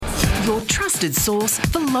your trusted source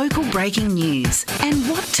for local breaking news and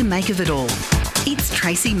what to make of it all. It's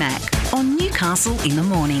Tracy Mack on Newcastle in the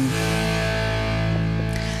Morning.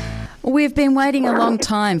 We've been waiting a long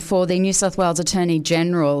time for the New South Wales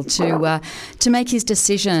Attorney-General to make his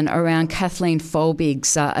decision around Kathleen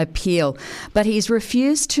Folbigg's appeal. But he's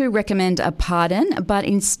refused to recommend a pardon, but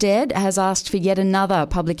instead has asked for yet another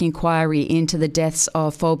public inquiry into the deaths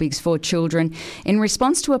of Folbigg's 4 children in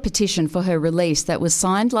response to a petition for her release that was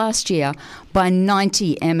signed last year by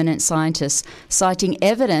 90 eminent scientists, citing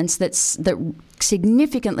evidence that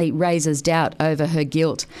significantly raises doubt over her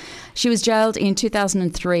guilt. She was jailed in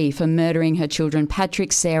 2003 for murdering her children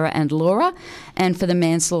Patrick, Sarah and Laura, and for the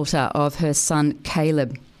manslaughter of her son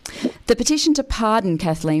Caleb. The petition to pardon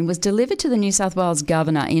Kathleen was delivered to the New South Wales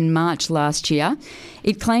Governor in March last year.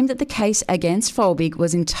 It claimed that the case against Folbigg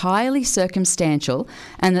was entirely circumstantial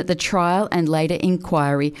and that the trial and later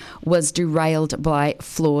inquiry was derailed by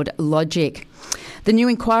flawed logic. The new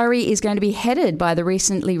inquiry is going to be headed by the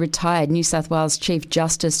recently retired New South Wales Chief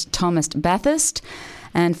Justice Thomas Bathurst.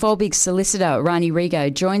 And Folbigg's solicitor, Rahnee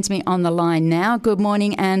Rego, joins me on the line now. Good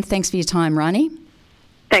morning and thanks for your time, Rahnee.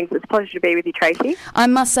 Thanks. It's a pleasure to be with you, Tracy. I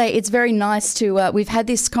must say it's very nice to... we've had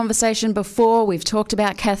this conversation before. We've talked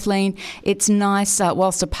about Kathleen. It's nice,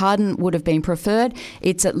 whilst a pardon would have been preferred,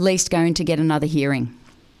 it's at least going to get another hearing.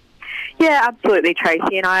 Yeah, absolutely,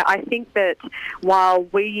 Tracy. And I think that while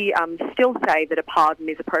we still say that a pardon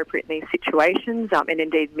is appropriate in these situations, and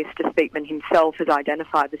indeed Mr. Speakman himself has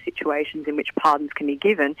identified the situations in which pardons can be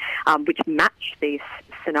given, which match this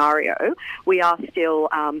scenario, we are still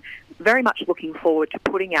very much looking forward to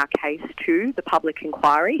putting our case to the public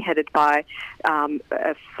inquiry headed by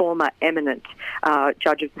a former eminent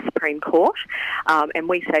judge of the Supreme Court. And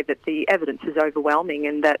we say that the evidence is overwhelming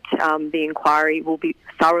and that the inquiry will be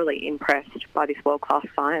thoroughly impressed by this world-class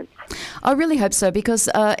science. I really hope so, because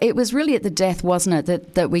it was really at the death, wasn't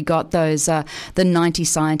it, that we got those the 90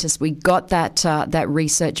 scientists. We got that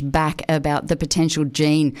research back about the potential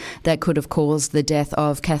gene that could have caused the death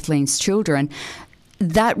of Kathleen's children.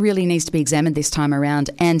 That really needs to be examined this time around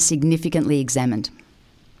and significantly examined.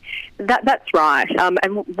 That's right.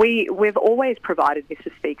 And we've always provided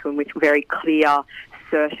Mr. Speakman with very clear,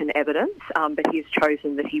 certain evidence, but he's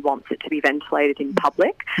chosen that he wants it to be ventilated in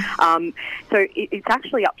public. So it's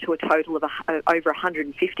actually up to a total of over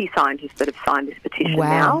 150 scientists that have signed this petition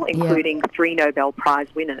now, including 3 Nobel Prize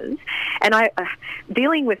winners. And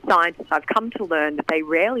dealing with scientists, I've come to learn that they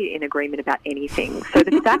rarely are in agreement about anything. So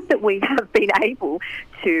the fact that we have been able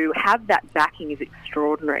to have that backing is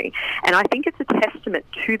extraordinary. And I think it's a testament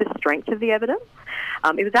to the strength of the evidence.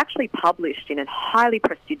 It was actually published in a highly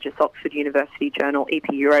prestigious Oxford University journal, EP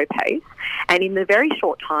Europace, and in the very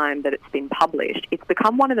short time that it's been published, it's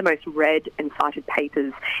become one of the most read and cited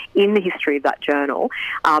papers in the history of that journal,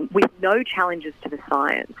 with no challenges to the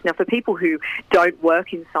science. Now, for people who don't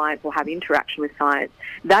work in science or have interaction with science,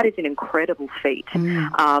 that is an incredible feat.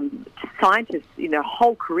 Scientists in their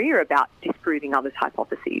whole career about disproving others'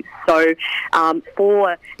 hypotheses. So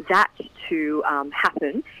for that to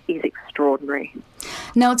happen is extraordinary.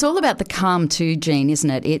 Now, it's all about the CALM2 gene, isn't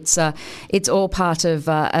it? It's all part of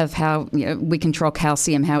how we control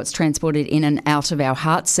calcium, how it's transported in and out of our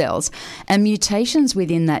heart cells. And mutations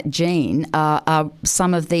within that gene are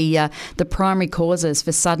some of the primary causes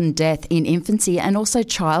for sudden death in infancy and also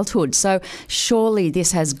childhood. So surely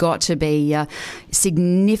this has got to be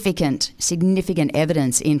significant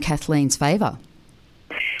evidence in Kathleen's favour.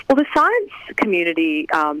 Well, the science community,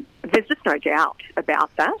 there's just no doubt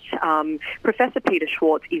about that. Professor Peter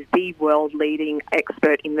Schwartz is the world-leading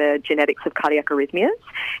expert in the genetics of cardiac arrhythmias.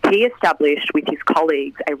 He established with his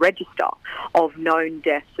colleagues a register of known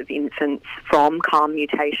deaths of infants from CALM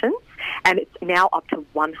mutations, and it's now up to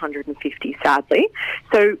 150, sadly.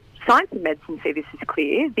 So science and medicine say this is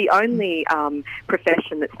clear. The only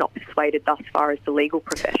profession that's not persuaded thus far is the legal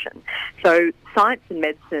profession. So science and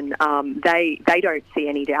medicine, they don't see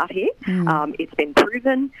any doubt here. It's been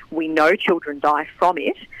proven. We know children die from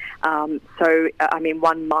it. So,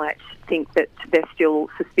 one might think that they're still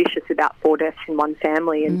suspicious about 4 deaths in one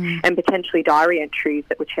family and potentially diary entries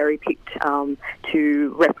that were cherry-picked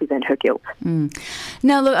to represent her guilt.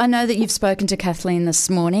 Now, look, I know that you've spoken to Kathleen this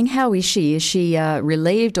morning. How is she? Is she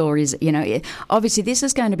relieved, or is, obviously this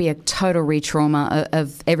is going to be a total re-trauma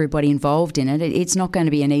of everybody involved in it. It's not going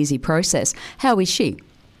to be an easy process. How is she?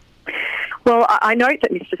 Well, I note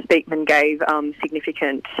that Mr. Speakman gave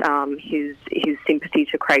significant his sympathy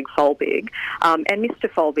to Craig Folbigg, and Mr.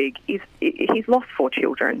 Folbigg he's lost 4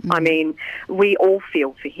 children. I mean, we all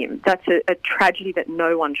feel for him. That's a tragedy that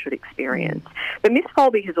no one should experience. But Miss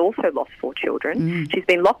Folbigg has also lost 4 children. She's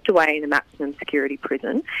been locked away in a maximum security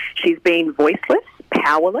prison. She's been voiceless,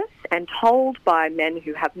 powerless, and told by men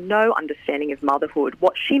who have no understanding of motherhood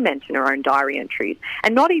what she meant in her own diary entries,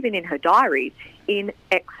 and not even in her diaries, in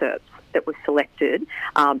excerpts that were selected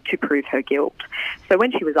to prove her guilt. So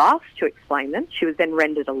when she was asked to explain them, she was then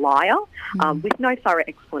rendered a liar with no thorough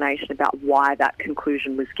explanation about why that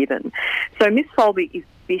conclusion was given. So Miss Folbigg is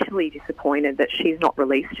bitterly disappointed that she's not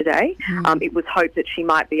released today. It was hoped that she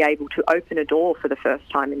might be able to open a door for the first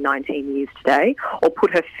time in 19 years today, or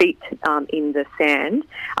put her feet in the sand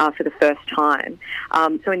for the first time.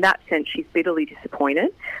 So in that sense, she's bitterly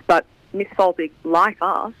disappointed. But Miss Folbigg, like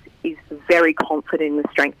us, is very confident in the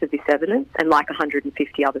strength of this evidence, and like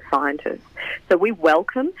 150 other scientists. So we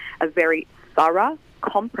welcome a very thorough,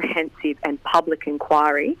 comprehensive and public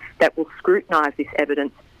inquiry that will scrutinise this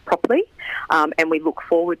evidence properly, and we look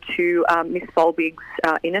forward to Miss Folbigg's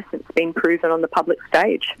innocence being proven on the public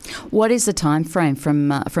stage. What is the time frame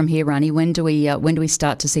from here, Rahnee? When do we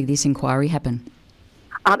start to see this inquiry happen?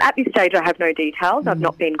 At this stage, I have no details. I've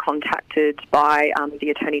not been contacted by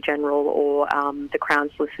the Attorney-General or the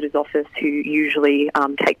Crown Solicitor's Office, who usually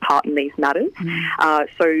take part in these matters.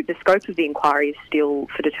 So the scope of the inquiry is still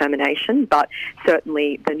for determination, but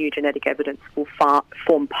certainly the new genetic evidence will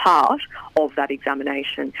form part of that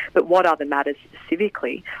examination. But what other matters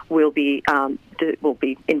specifically will be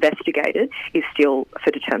investigated is still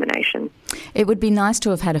for determination. It would be nice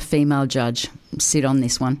to have had a female judge sit on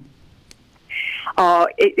this one.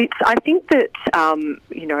 I think that,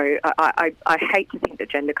 I hate to think that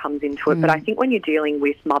gender comes into it, but I think when you're dealing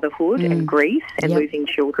with motherhood and grief and losing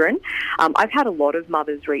children, I've had a lot of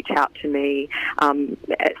mothers reach out to me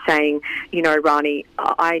saying, Rahnee,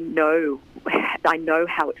 I know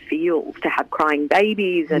how it feels to have crying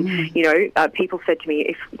babies, and people said to me,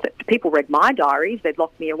 if people read my diaries, they'd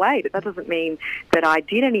lock me away, but that doesn't mean that I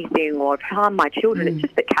did anything or harmed my children. It's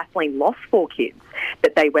just that Kathleen lost 4 kids,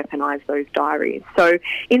 that they weaponised those diaries. So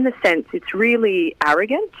in the sense, it's really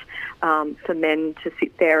arrogant for men to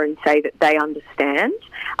sit there and say that they understand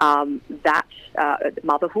that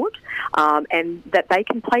motherhood, and that they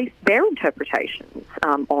can place their interpretations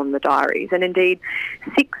on the diaries. And indeed,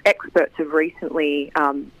 6 experts have recently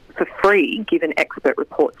for free given expert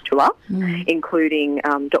reports to us, including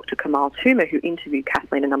Dr. Kamal Toomer, who interviewed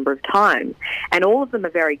Kathleen a number of times. And all of them are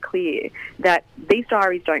very clear that these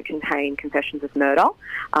diaries don't contain confessions of murder.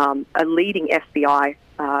 A leading FBI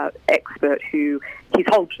expert who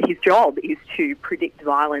his job is to predict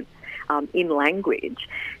violence in language,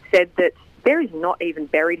 said that there is not even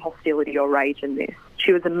buried hostility or rage in this.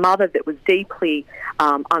 She was a mother that was deeply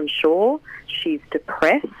unsure. She's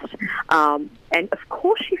depressed. And of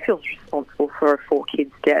course she feels responsible for her 4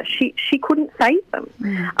 kids' death. She couldn't save them.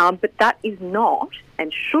 But that is not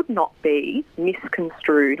and should not be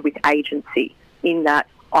misconstrued with agency in that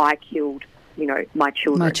I killed, my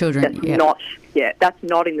children. My children, that's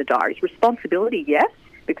not in the diaries. Responsibility, yes,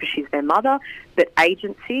 because she's their mother, but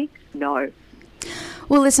agency, no.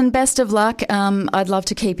 Well, listen, best of luck. I'd love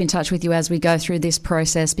to keep in touch with you as we go through this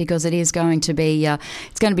process, because it is going to be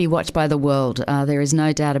watched by the world. There is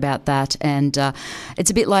no doubt about that. And it's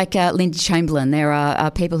a bit like Lindy Chamberlain. There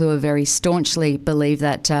are people who are very staunchly believe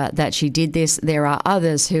that she did this. There are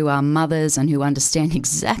others who are mothers and who understand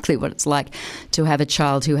exactly what it's like to have a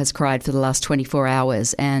child who has cried for the last 24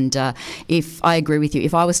 hours. And if I agree with you,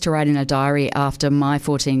 if I was to write in a diary after my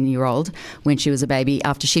 14-year-old, when she was a baby,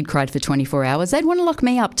 after she'd cried for 24 hours, they'd want to lock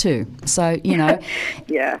me up too. So,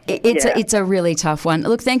 it's a really tough one.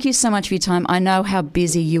 Look, thank you so much for your time. I know how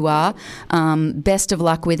busy you are. Best of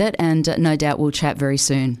luck with it, and no doubt we'll chat very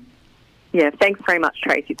soon. Yeah, thanks very much,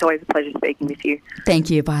 Tracy. It's always a pleasure speaking with you. Thank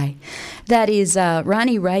you. Bye. That is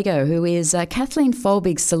Rahnee Rego, who is Kathleen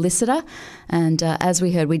Folbigg's solicitor. And as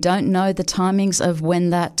we heard, we don't know the timings of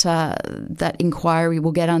when that inquiry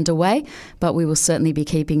will get underway, but we will certainly be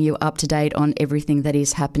keeping you up to date on everything that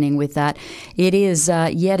is happening with that. It is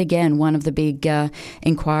yet again one of the big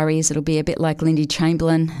inquiries. It'll be a bit like Lindy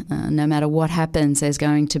Chamberlain. No matter what happens, there's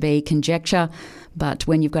going to be conjecture. But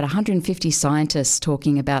when you've got 150 scientists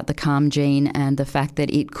talking about the CALM gene and the fact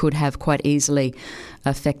that it could have quite easily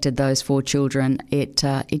affected those 4 children, it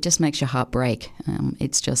just makes your heart break.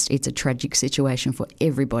 It's a tragic situation for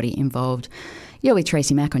everybody involved. You're with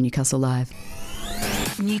Tracy Mack on Newcastle Live.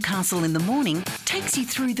 Newcastle in the Morning takes you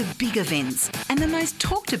through the big events and the most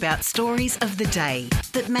talked about stories of the day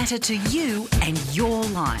that matter to you and your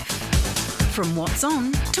life. From what's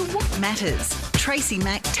on to what matters, Tracy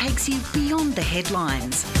Mack takes you beyond the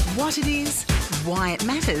headlines, what it is, why it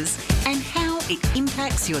matters, and how it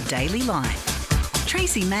impacts your daily life.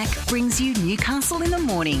 Tracy Mack brings you Newcastle in the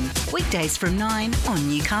Morning, weekdays from 9 on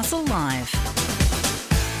Newcastle Live.